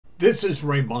This is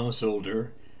Ray Mossholder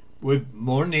with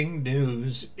morning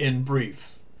news in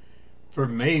brief for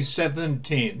May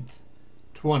 17th,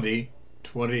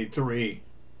 2023.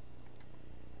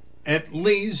 At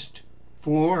least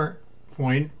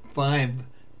 4.5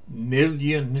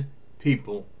 million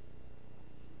people,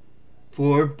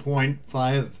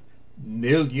 4.5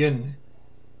 million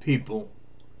people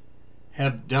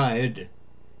have died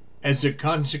as a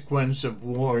consequence of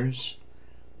wars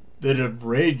that have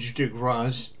raged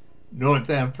across North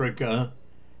Africa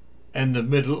and the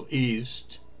Middle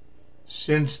East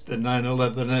since the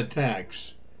 9/11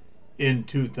 attacks in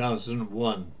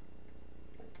 2001.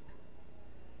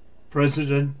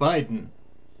 President Biden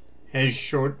has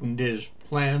shortened his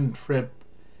planned trip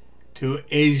to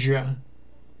Asia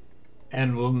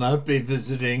and will not be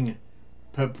visiting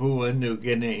Papua New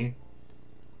Guinea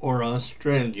or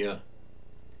Australia.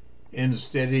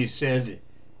 Instead, he said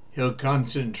he'll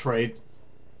concentrate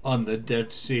on the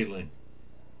debt ceiling.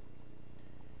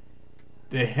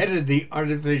 The head of the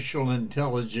artificial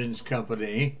intelligence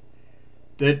company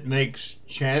that makes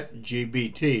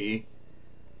ChatGPT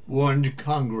warned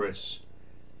Congress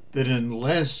that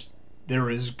unless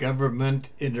there is government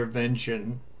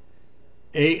intervention,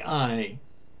 AI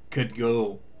could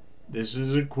go, this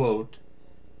is a quote,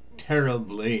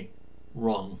 terribly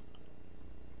wrong.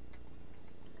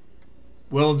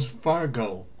 Wells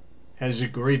Fargo has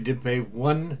agreed to pay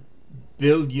 $1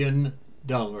 billion,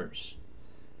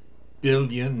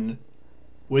 billion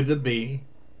with a B,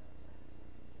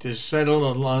 to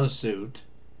settle a lawsuit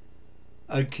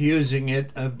accusing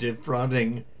it of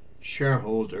defrauding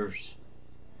shareholders.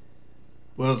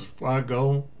 Wells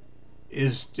Fargo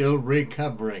is still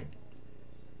recovering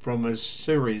from a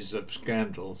series of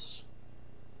scandals.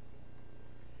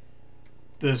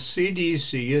 The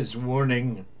CDC is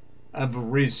warning of a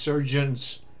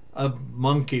resurgence of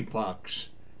monkeypox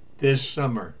this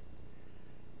summer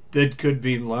that could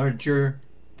be larger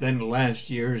than last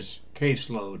year's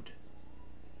caseload.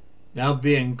 Now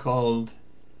being called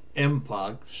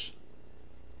Mpox,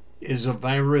 is a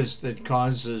virus that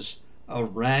causes a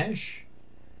rash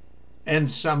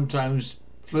and sometimes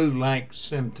flu-like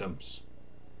symptoms.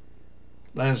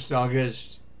 Last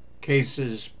August,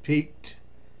 cases peaked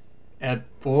at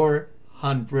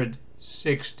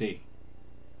 460.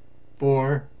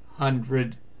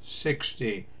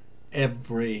 460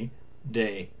 every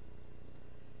day,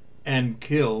 and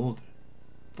killed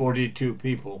 42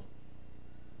 people.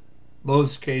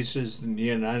 Most cases in the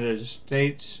United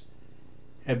States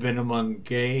have been among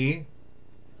gay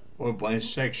or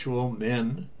bisexual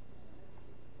men,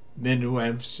 men who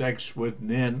have sex with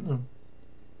men,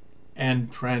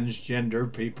 and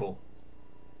transgender people.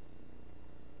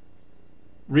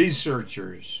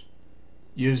 Researchers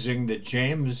using the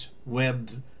James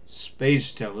Webb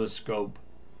Space Telescope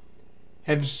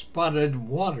have spotted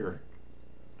water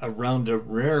around a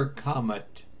rare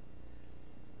comet.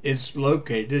 It's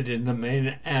located in the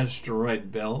main asteroid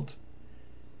belt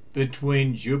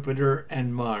between Jupiter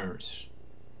and Mars.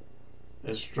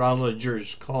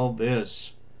 Astrologers call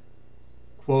this,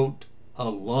 quote, a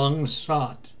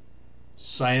long-sought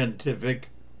scientific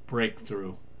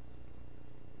breakthrough.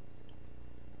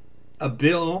 A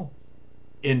bill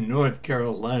in North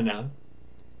Carolina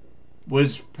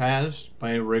was passed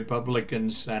by a Republican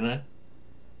Senate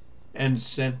and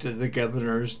sent to the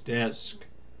governor's desk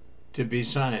to be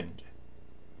signed.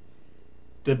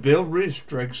 The bill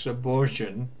restricts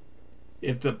abortion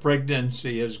if the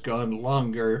pregnancy has gone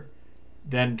longer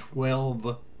than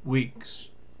 12 weeks.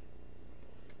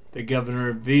 The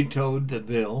governor vetoed the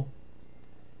bill,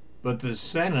 but the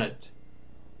Senate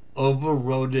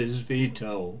overrode his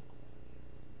veto,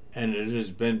 and it has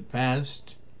been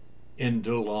passed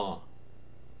into law.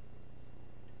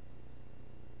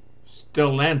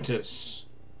 Stellantis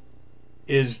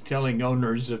is telling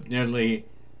owners of nearly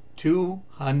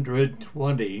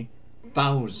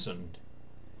 220,000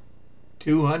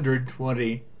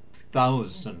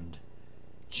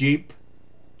 Jeep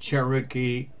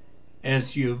Cherokee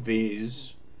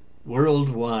SUVs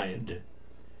worldwide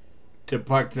to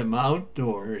park them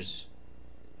outdoors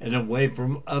and away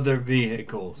from other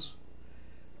vehicles,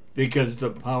 because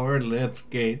the power lift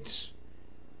gates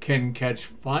can catch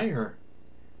fire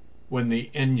when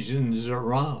the engines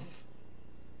are off.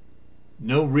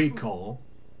 No recall,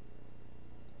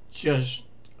 just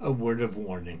a word of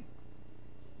warning.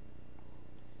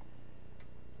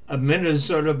 A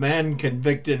Minnesota man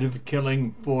convicted of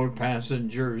killing 4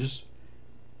 passengers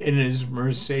in his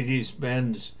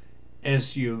Mercedes-Benz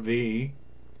SUV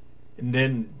and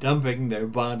then dumping their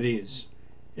bodies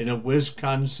in a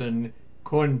Wisconsin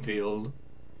cornfield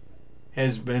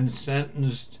has been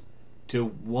sentenced to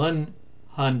 100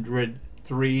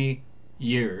 103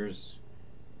 years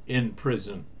in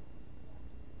prison.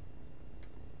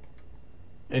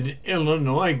 An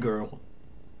Illinois girl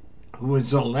who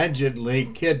was allegedly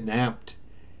kidnapped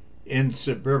in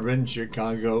suburban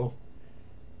Chicago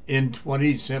in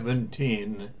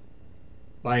 2017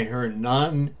 by her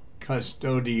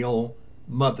non-custodial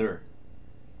mother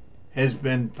has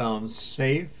been found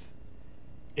safe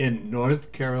in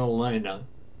North Carolina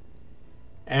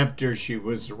after she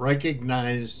was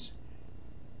recognized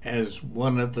as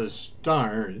one of the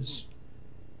stars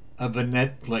of a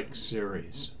Netflix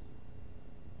series.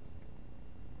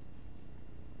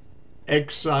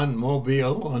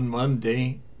 ExxonMobil on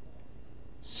Monday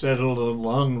settled a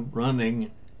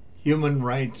long-running human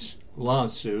rights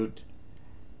lawsuit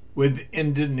with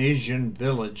Indonesian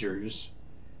villagers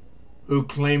who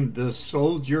claimed the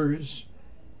soldiers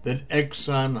that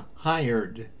Exxon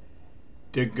hired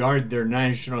to guard their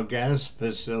national gas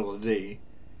facility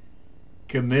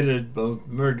committed both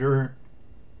murder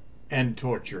and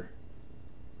torture.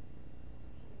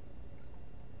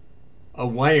 A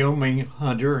Wyoming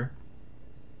hunter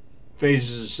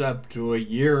faces up to a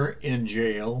year in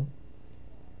jail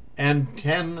and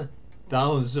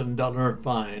 $10,000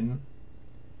 fine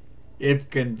if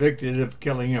convicted of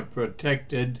killing a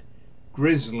protected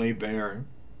grizzly bear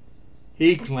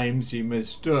he claims he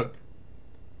mistook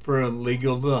for a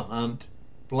legal to hunt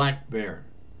black bear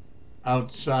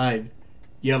outside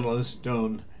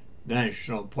Yellowstone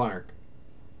National Park.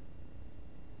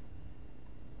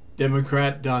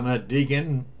 Democrat Donna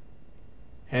Deegan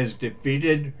has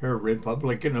defeated her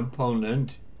Republican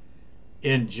opponent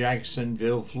in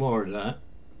Jacksonville, Florida,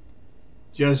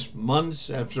 just months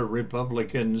after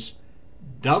Republicans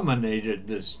dominated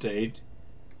the state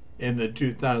in the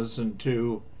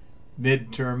 2002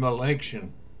 midterm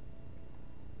election.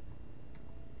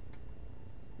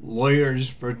 Lawyers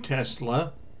for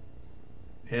Tesla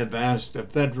have asked a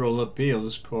federal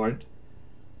appeals court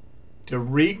to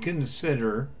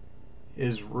reconsider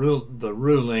the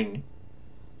ruling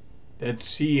that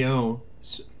CEO.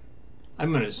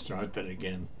 I'm going to start that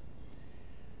again.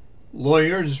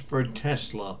 Lawyers for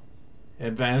Tesla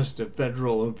have asked a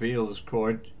federal appeals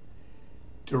court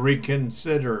to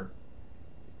reconsider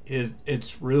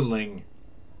its ruling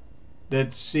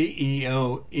that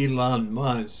CEO Elon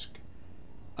Musk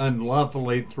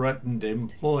unlawfully threatened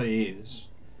employees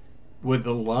with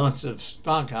the loss of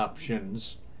stock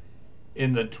options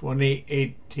in the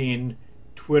 2018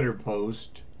 Twitter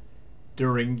post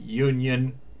during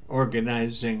union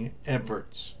organizing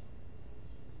efforts.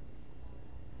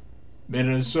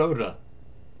 Minnesota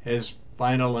has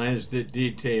finalized the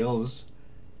details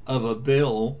of a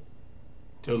bill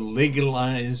to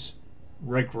legalize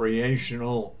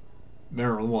recreational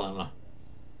marijuana.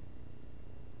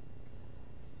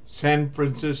 San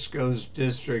Francisco's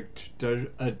district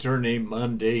attorney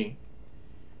Monday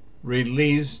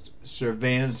released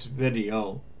surveillance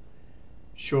video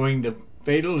showing the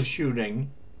fatal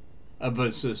shooting of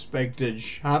a suspected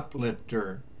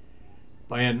shoplifter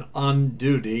by an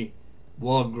on-duty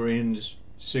Walgreens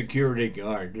security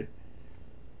guard,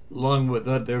 along with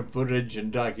other footage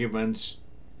and documents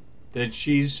that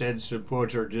she said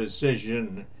support her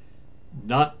decision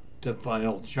not to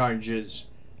file charges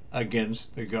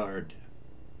against the guard.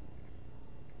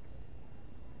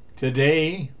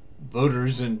 Today,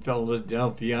 voters in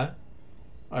Philadelphia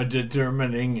are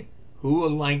determining who will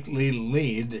likely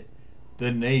lead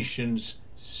the nation's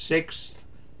sixth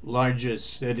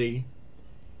largest city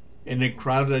in a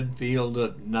crowded field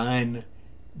of 9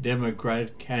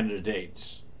 Democrat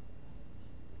candidates.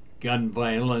 Gun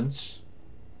violence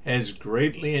has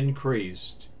greatly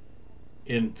increased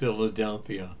in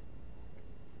Philadelphia.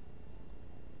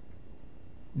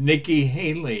 Nikki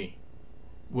Haley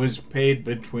was paid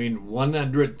between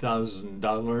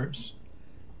 $100,000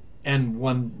 and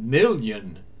 $1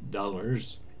 million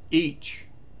each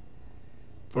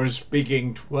for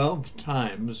speaking 12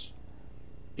 times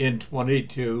in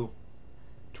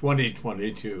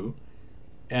 2022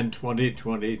 and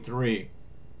 2023.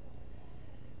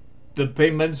 The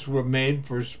payments were made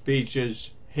for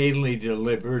speeches Haley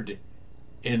delivered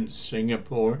in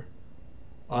Singapore,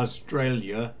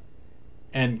 Australia,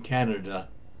 and Canada.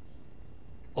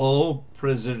 All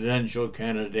presidential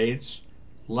candidates,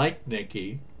 like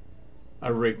Nikki,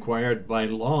 are required by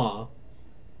law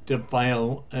to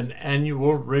file an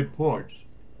annual report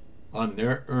on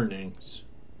their earnings.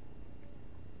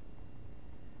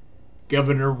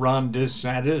 Governor Ron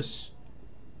DeSantis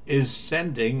is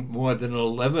sending more than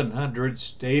 1,100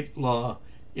 state law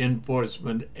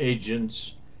enforcement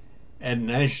agents and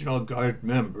National Guard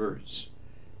members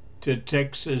to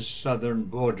Texas' southern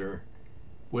border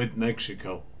with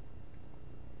Mexico.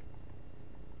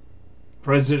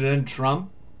 President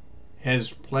Trump has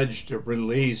pledged to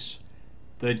release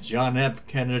the John F.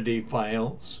 Kennedy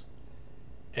files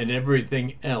and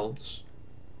everything else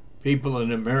people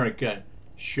in America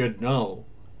should know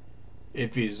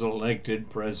if he's elected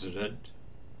president.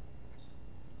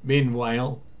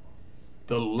 Meanwhile,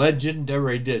 the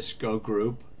legendary disco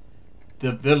group,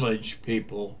 the Village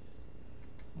People,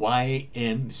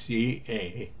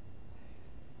 YMCA,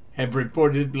 have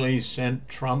reportedly sent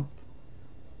Trump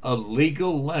a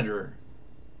legal letter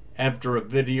after a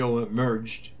video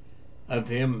emerged of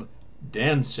him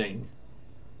dancing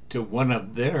to one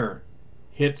of their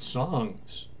hit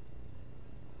songs.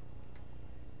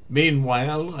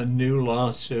 Meanwhile, a new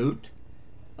lawsuit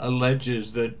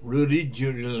alleges that Rudy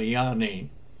Giuliani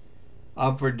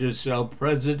offered to sell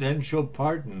presidential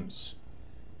pardons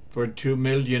for $2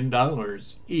 million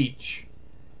each,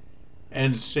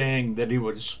 and saying that he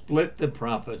would split the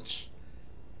profits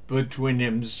between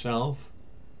himself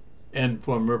and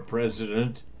former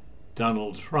President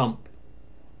Donald Trump.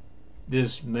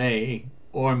 This may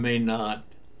or may not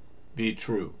be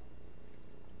true.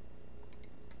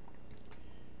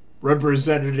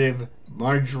 Representative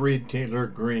Marjorie Taylor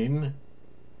Greene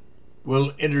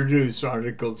will introduce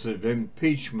articles of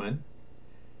impeachment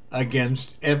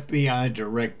against FBI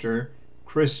Director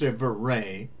Christopher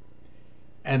Wray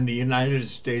and the United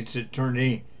States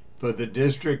Attorney for the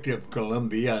District of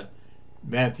Columbia,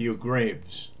 Matthew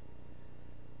Graves.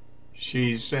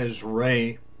 She says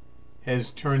Wray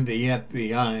has turned the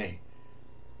FBI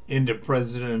into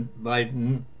President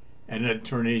Biden and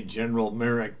Attorney General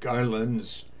Merrick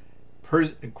Garland's,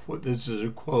 this is a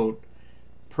quote,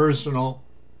 personal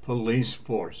police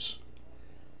force,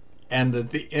 and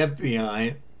that the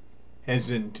FBI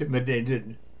has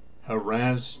intimidated,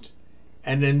 harassed,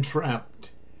 and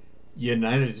entrapped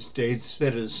United States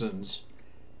citizens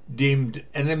deemed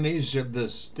enemies of the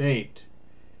state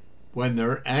when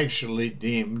they're actually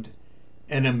deemed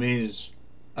enemies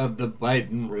of the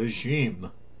Biden regime.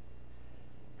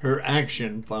 Her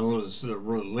action follows the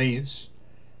release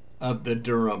of the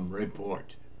Durham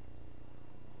report.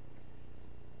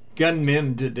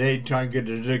 Gunmen today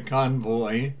targeted a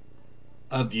convoy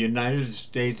of United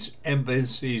States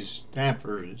Embassy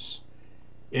staffers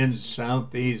in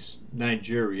southeast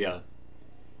Nigeria,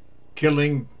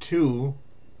 killing 2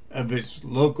 of its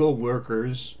local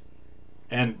workers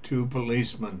and 2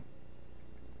 policemen.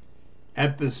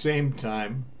 At the same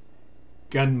time,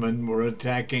 gunmen were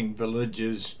attacking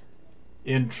villages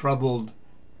in troubled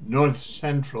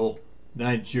north-central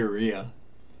Nigeria,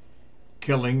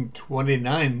 killing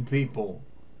 29 people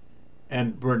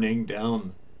and burning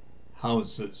down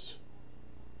houses.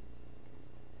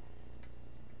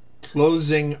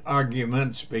 Closing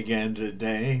arguments began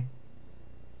today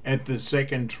at the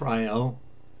second trial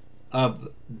of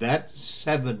That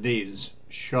 70s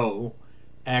Show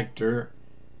actor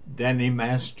Danny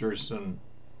Masterson,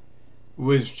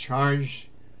 who is charged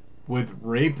with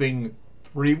raping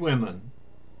 3 women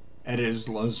at his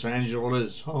Los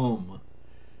Angeles home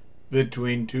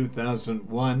between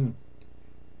 2001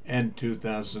 and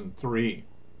 2003.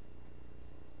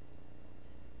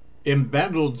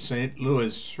 Embattled St.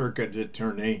 Louis Circuit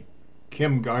Attorney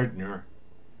Kim Gardner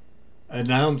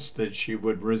announced that she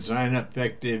would resign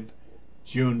effective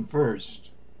June 1st,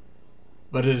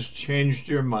 but has changed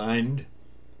her mind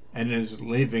and is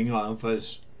leaving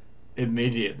office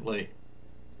immediately.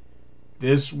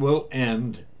 This will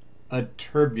end a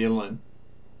turbulent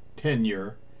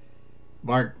tenure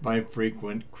marked by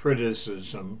frequent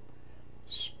criticism,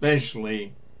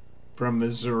 especially from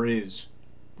Missouri's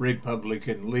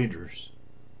Republican leaders.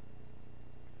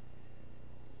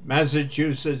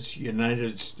 Massachusetts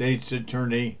United States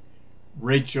Attorney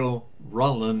Rachel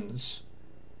Rollins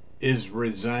is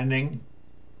resigning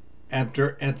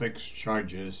after ethics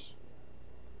charges.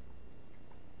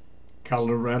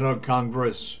 Colorado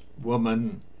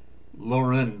Congresswoman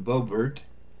Lauren Boebert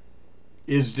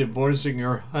is divorcing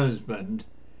her husband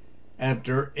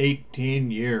after 18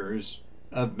 years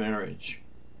of marriage.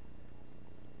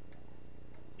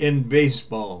 In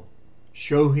baseball,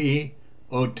 Shohei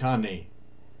Ohtani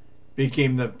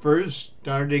became the first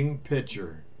starting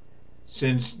pitcher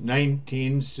since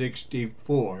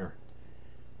 1964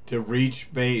 to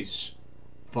reach base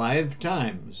 5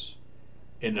 times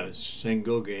in a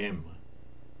single game.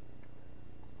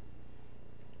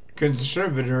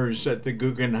 Conservators at the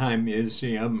Guggenheim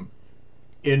Museum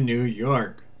in New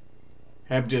York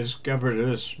have discovered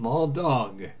a small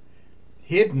dog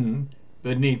hidden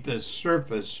beneath the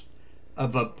surface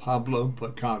of a Pablo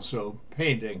Picasso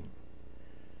painting.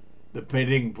 The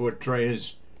painting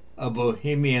portrays a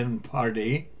bohemian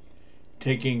party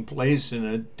taking place in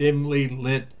a dimly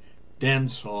lit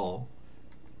dance hall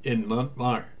in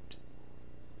Montmartre.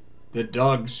 The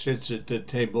dog sits at the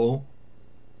table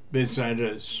beside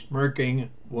a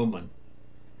smirking woman.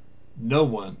 No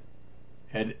one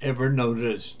had ever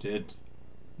noticed it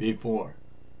before.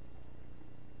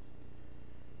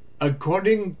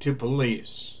 According to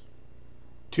police,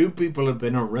 2 people have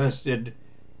been arrested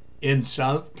in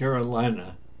South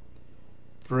Carolina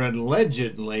for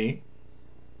allegedly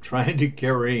trying to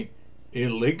carry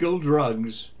illegal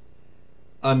drugs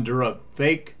under a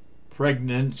fake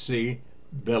pregnancy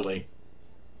belly.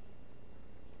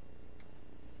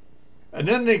 An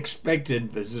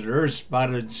unexpected visitor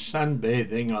spotted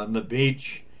sunbathing on the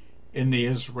beach in the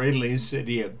Israeli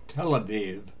city of Tel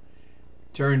Aviv,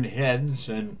 turned heads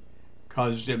and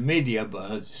caused a media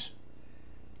buzz.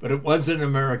 But it wasn't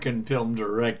American film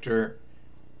director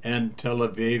and Tel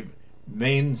Aviv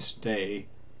mainstay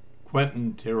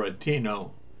Quentin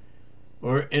Tarantino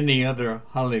or any other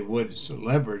Hollywood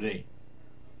celebrity.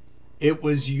 It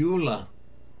was Eula,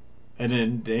 an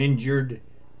endangered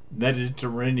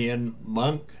Mediterranean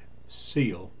monk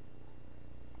seal.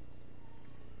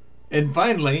 And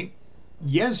finally,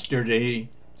 yesterday,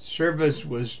 service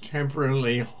was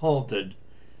temporarily halted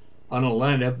on a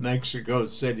line of Mexico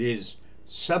City's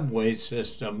subway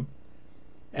system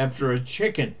after a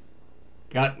chicken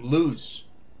got loose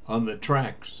on the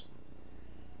tracks.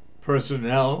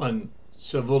 Personnel and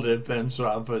civil defense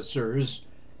officers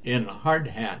in hard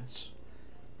hats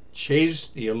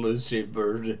chased the elusive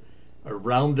bird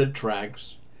around the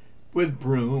tracks with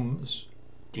brooms,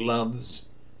 gloves,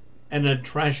 and a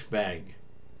trash bag.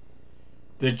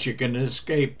 The chicken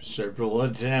escaped several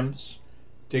attempts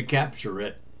to capture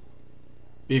it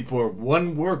before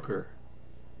one worker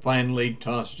finally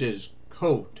tossed his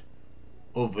coat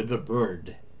over the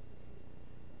bird.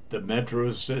 The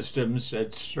metro system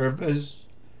said service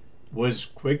was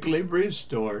quickly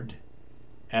restored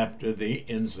after the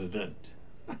incident.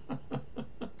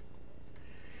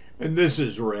 And this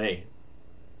is Ray.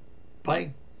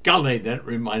 By golly, that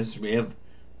reminds me of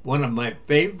one of my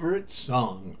favorite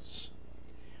songs.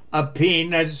 A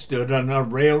peanut stood on a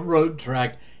railroad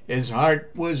track. His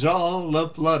heart was all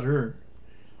aflutter.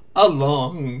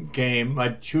 Along came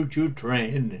a choo-choo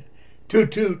train.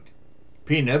 Toot-toot,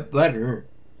 peanut butter.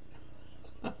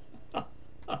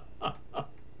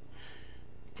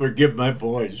 Forgive my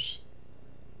voice,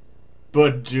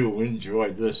 but do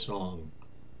enjoy the song.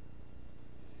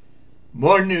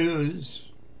 More news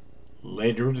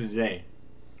later today.